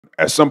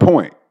at some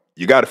point,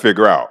 you got to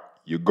figure out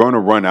you're going to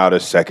run out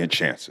of second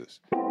chances.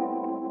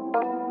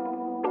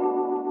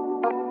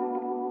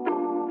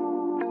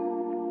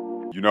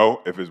 You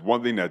know, if it's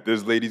one thing that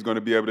this lady's going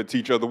to be able to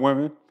teach other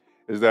women,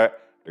 is that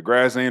the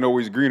grass ain't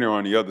always greener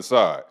on the other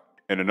side.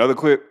 In another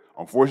clip,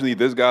 unfortunately,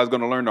 this guy's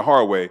going to learn the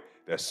hard way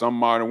that some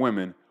modern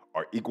women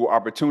are equal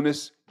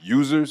opportunists,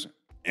 users,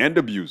 and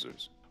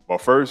abusers.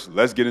 But first,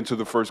 let's get into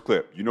the first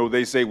clip. You know,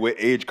 they say with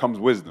age comes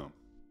wisdom.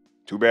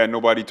 Too bad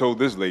nobody told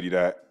this lady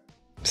that.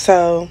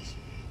 So,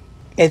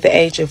 at the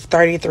age of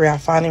 33, I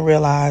finally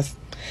realized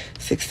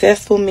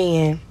successful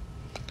men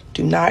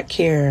do not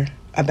care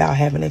about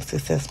having a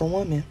successful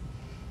woman.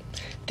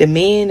 The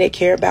men that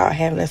care about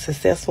having a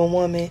successful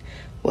woman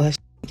with her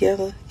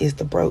together is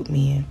the broke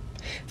men.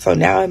 So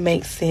now it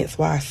makes sense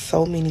why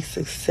so many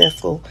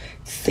successful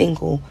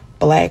single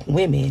black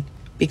women,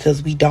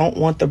 because we don't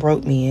want the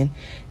broke men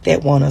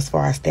that want us for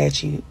our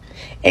statute.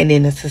 And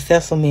then the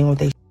successful men with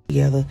their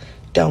together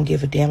don't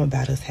give a damn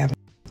about us having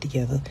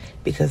together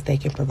because they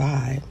can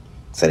provide.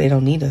 So they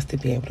don't need us to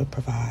be able to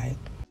provide.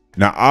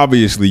 Now,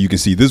 obviously, you can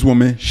see this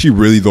woman, she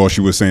really thought she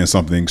was saying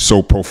something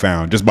so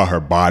profound just by her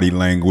body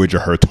language or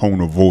her tone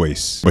of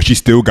voice. But she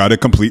still got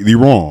it completely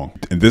wrong.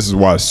 And this is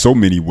why so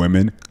many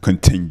women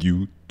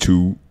continue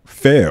to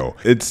fail.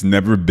 It's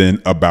never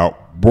been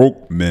about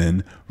broke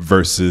men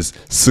versus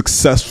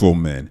successful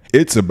men.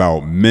 It's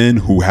about men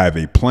who have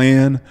a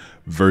plan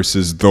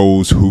versus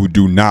those who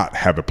do not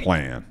have a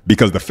plan.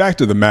 Because the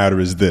fact of the matter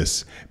is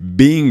this: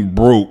 being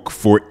broke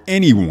for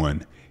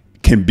anyone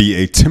can be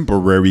a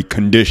temporary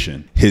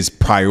condition. His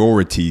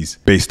priorities,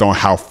 based on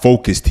how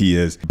focused he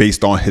is,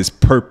 based on his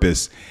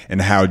purpose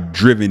and how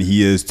driven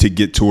he is to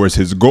get towards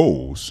his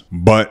goals.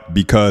 But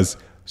because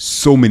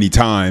so many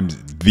times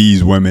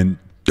these women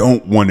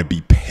don't want to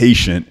be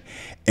patient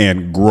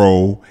and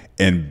grow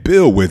and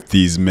build with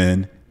these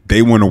men,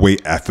 they want to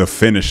wait at the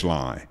finish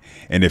line.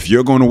 And if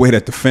you're going to wait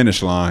at the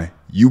finish line,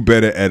 you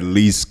better at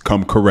least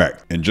come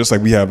correct. And just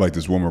like we have like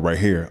this woman right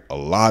here, a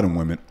lot of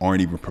women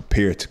aren't even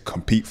prepared to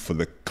compete for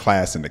the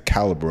class and the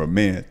caliber of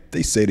man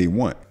they say they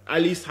want.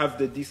 At least have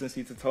the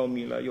decency to tell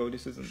me like, yo,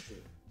 this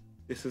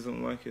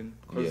isn't working.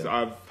 Because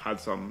I've had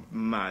some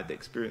mad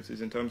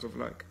experiences in terms of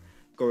like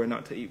going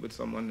out to eat with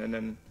someone and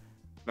then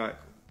like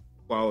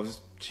while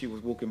she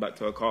was walking back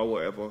to her car or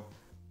whatever,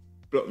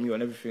 blocked me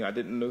on everything I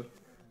didn't know.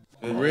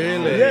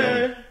 Really?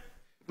 Yeah.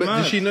 But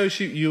mad. did she know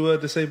you were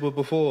disabled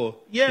before?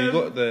 Yeah, you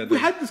got there. We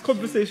had this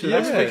conversation.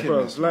 Yeah,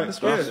 That's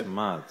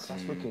mad.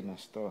 That's wicked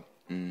stuff.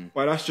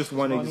 But that's just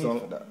one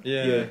example.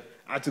 Yeah.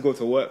 I had to go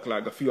to work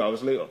like a few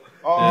hours later.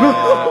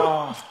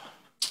 That's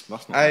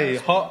not Hey,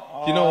 nice.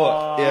 you know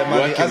what? Yeah,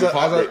 man. As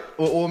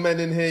we're all men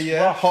in here,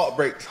 yeah.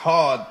 Heartbreak's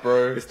hard,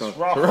 bro. It's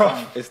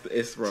rough. It's rough.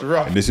 It's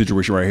rough. And this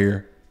situation right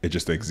here is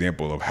just an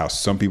example of how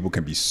some people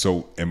can be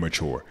so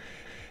immature,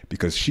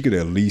 because she could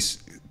at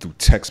least, through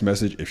text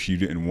message, if she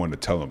didn't want to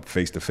tell him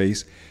face to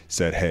face,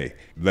 said, hey,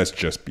 let's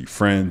just be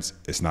friends.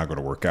 It's not going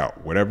to work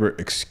out. Whatever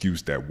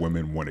excuse that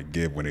women want to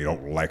give when they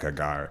don't like a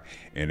guy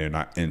and they're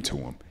not into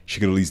him, she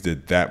could at least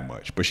did that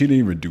much. But she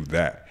didn't even do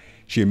that.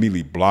 She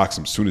immediately blocks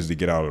them as soon as they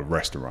get out of the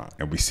restaurant.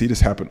 And we see this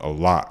happen a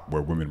lot,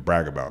 where women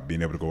brag about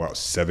being able to go out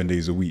 7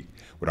 days a week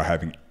without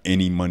having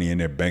any money in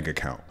their bank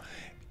account.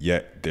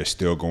 Yet they're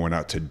still going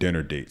out to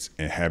dinner dates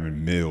and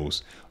having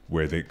meals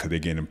where they're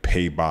getting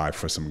paid by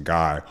for some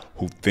guy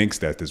who thinks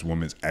that this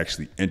woman's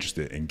actually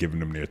interested in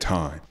giving them their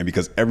time. And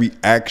because every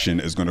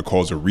action is going to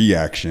cause a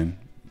reaction,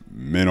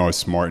 men are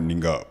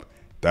smartening up.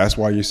 That's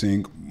why you're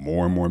seeing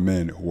more and more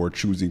men who are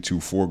choosing to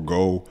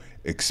forego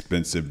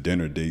expensive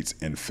dinner dates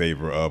in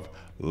favor of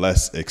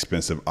less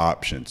expensive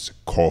options,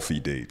 coffee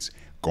dates,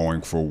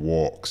 going for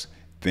walks,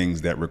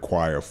 things that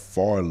require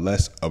far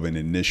less of an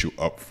initial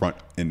upfront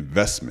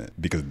investment,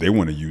 because they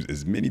want to use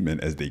as many men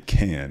as they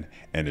can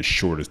in as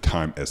short as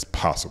time as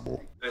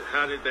possible. And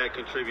how did that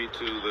contribute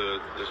to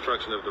the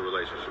destruction of the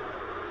relationship?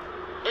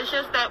 It's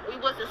just that we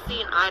wasn't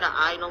seeing eye to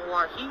eye no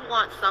more. He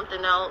wants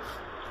something else,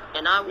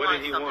 and I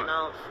want something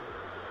else.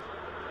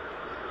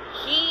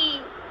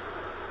 He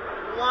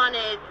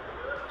wanted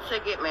to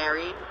get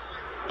married,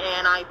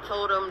 and I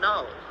told him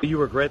no. Do you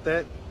regret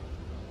that?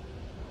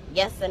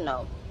 Yes and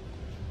no.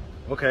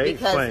 Okay,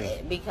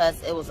 explain.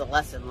 Because it was a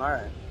lesson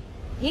learned.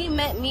 He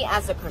met me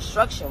as a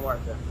construction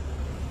worker.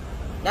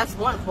 That's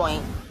one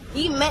point.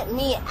 He met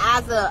me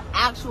as an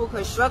actual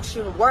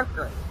construction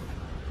worker.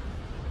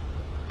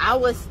 I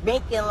was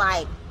making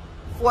like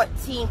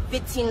 $14,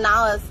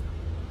 $15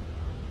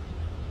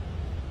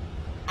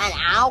 an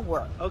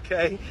hour.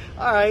 Okay,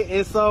 all right.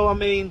 And so, I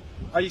mean,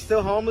 are you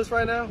still homeless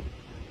right now?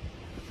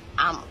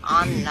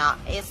 I'm not.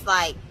 It's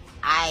like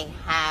I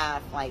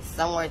have like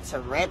somewhere to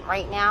rent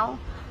right now.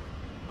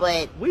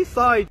 But we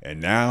saw it.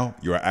 And now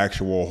you're an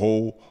actual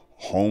whole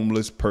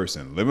homeless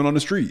person living on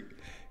the street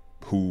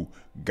who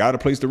got a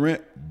place to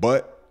rent,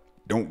 but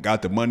don't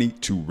got the money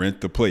to rent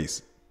the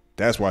place.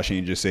 That's why she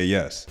didn't just say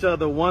yes. Each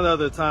other one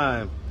other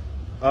time,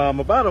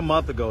 about a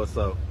month ago or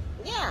so.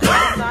 Yeah,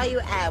 I saw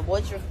you at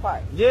Woodruff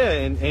Park. Yeah,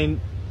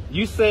 and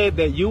You said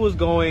that you was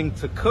going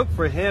to cook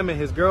for him and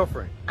his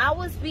girlfriend. I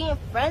was being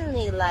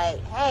friendly,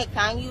 like, hey,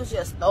 can I use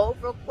your stove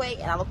real quick?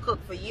 And I'm gonna cook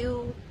for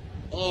you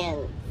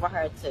and for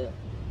her too.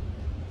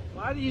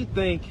 Why do you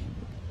think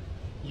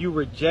you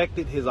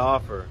rejected his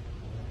offer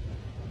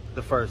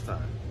the first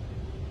time?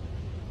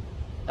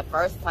 The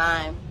first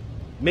time,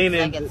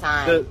 meaning second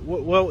time.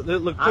 Look,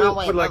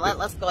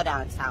 let's go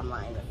down the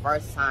timeline. The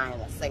first time,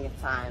 the second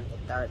time,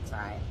 the third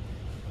time.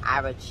 I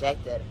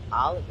rejected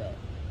all of it.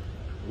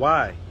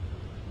 Why?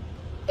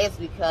 It's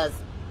because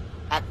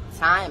at the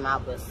time I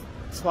was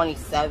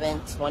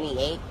 27,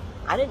 28.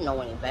 I didn't know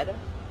any better.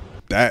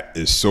 That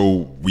is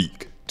so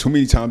weak. Too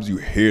many times you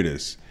hear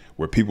this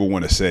where people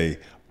want to say,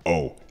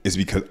 oh, it's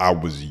because I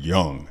was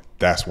young.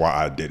 That's why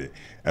I did it.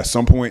 At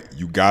some point,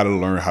 you got to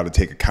learn how to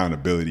take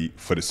accountability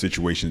for the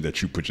situation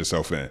that you put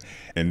yourself in.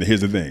 And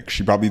here's the thing.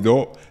 She probably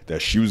thought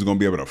that she was going to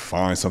be able to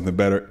find something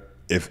better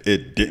if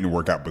it didn't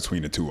work out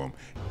between the two of them.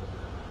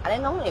 I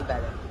didn't know any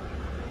better.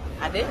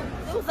 I didn't.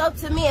 It was up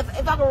to me.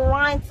 If I could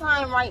rewind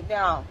time right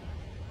now,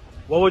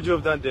 what would you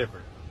have done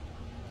different?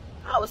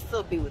 I would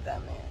still be with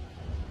that man.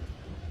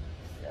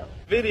 So.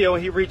 Video,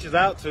 when he reaches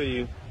out to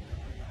you,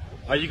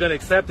 are you going to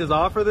accept his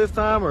offer this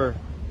time, or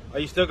are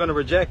you still going to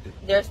reject it?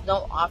 There's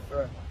no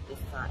offer this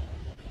time.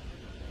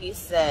 He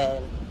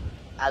said,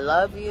 I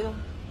love you.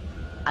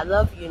 I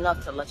love you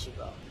enough to let you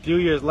go. A few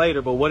years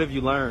later, but what have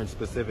you learned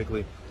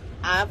specifically?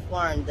 I've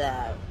learned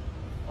that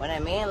when a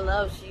man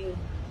loves you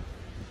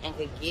and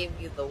could give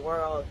you the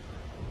world,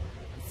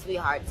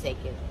 sweetheart,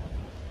 take it.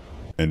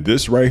 And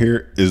this right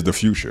here is the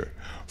future.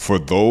 For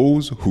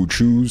those who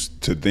choose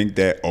to think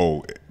that,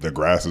 oh, the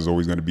grass is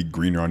always going to be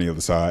greener on the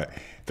other side,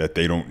 that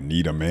they don't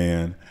need a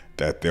man,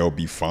 that they'll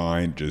be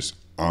fine just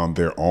on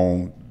their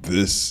own,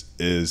 this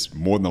is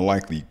more than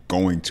likely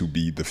going to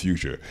be the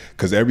future.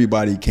 Because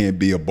everybody can't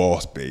be a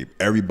boss, babe.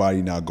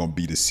 Everybody not going to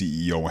be the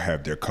CEO and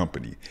have their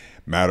company.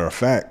 Matter of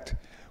fact,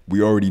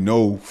 we already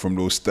know from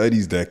those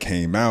studies that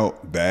came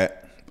out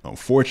that,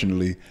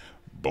 unfortunately,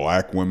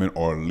 black women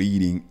are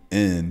leading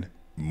in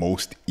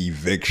most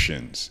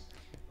evictions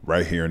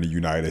right here in the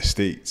United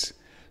States.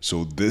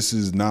 So this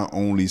is not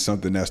only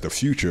something that's the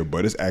future,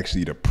 but it's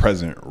actually the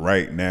present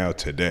right now,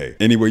 today.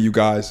 Anyway, you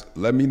guys,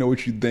 let me know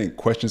what you think.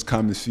 Questions,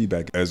 comments,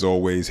 feedback. As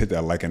always, hit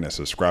that like and that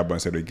subscribe button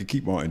so that you can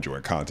keep on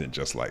enjoying content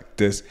just like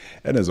this.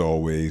 And as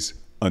always,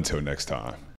 until next time.